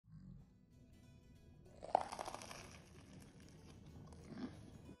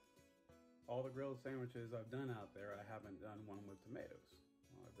all the grilled sandwiches I've done out there, I haven't done one with tomatoes.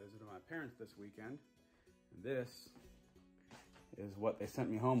 Well, I visited my parents this weekend, and this is what they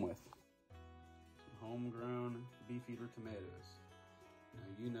sent me home with. Some homegrown beefeater tomatoes. Now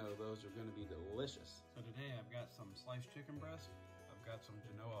you know those are gonna be delicious. So today I've got some sliced chicken breast, I've got some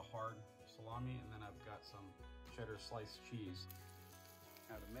Genoa hard salami, and then I've got some cheddar sliced cheese.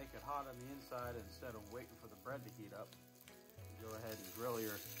 Now to make it hot on the inside, instead of waiting for the bread to heat up, you go ahead and grill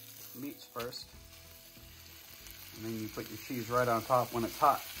your meats first. And then you put your cheese right on top when it's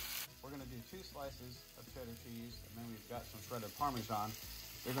hot. We're gonna do 2 slices of cheddar cheese, and then we've got some shredded Parmesan.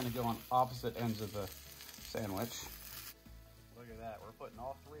 They're gonna go on opposite ends of the sandwich. Look at that, we're putting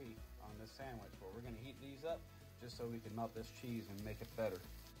all 3 on this sandwich, but we're gonna heat these up just so we can melt this cheese and make it better.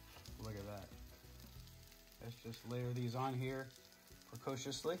 Look at that. Let's just layer these on here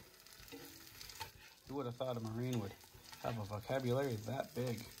precociously. Who would have thought a Marine would have a vocabulary that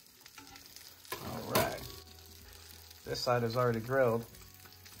big? All right. This side is already grilled.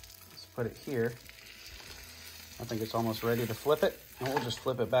 Let's put it here. I think it's almost ready to flip it, and we'll just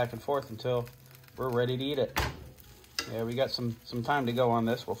flip it back and forth until we're ready to eat it. Yeah, we got some time to go on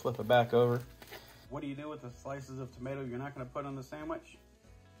this. We'll flip it back over. What do you do with the slices of tomato you're not gonna put on the sandwich?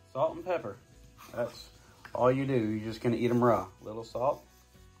 Salt and pepper. That's all you do. You're just gonna eat them raw. Little salt,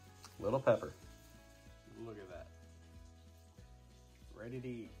 little pepper. Look at that. Ready to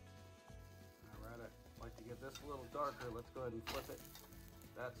eat. All right, I'd like to get this a little darker. Let's go ahead and flip it.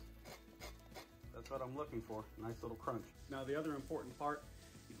 That's what I'm looking for. Nice little crunch. Now the other important part,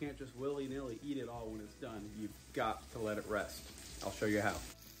 you can't just willy-nilly eat it all when it's done. You've got to let it rest. I'll show you how.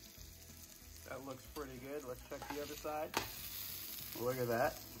 That looks pretty good. Let's check the other side. Look at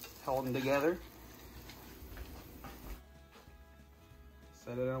that, holding together.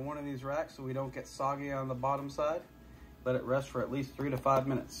 Set it on one of these racks so we don't get soggy on the bottom side. Let it rest for at least 3 to 5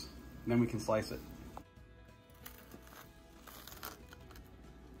 minutes. And then we can slice it.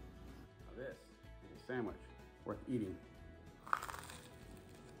 Now this is a sandwich worth eating.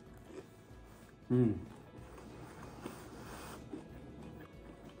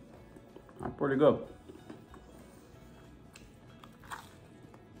 That's pretty good.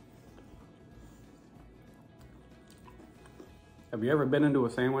 Have you ever been into a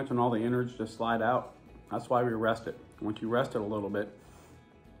sandwich and all the innards just slide out? That's why we rest it. Once you rest it a little bit,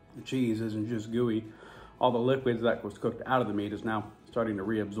 the cheese isn't just gooey. All the liquids that was cooked out of the meat is now starting to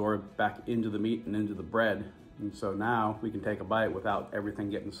reabsorb back into the meat and into the bread. And so now we can take a bite without everything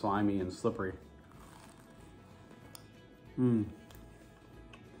getting slimy and slippery.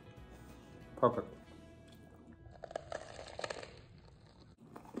 Perfect.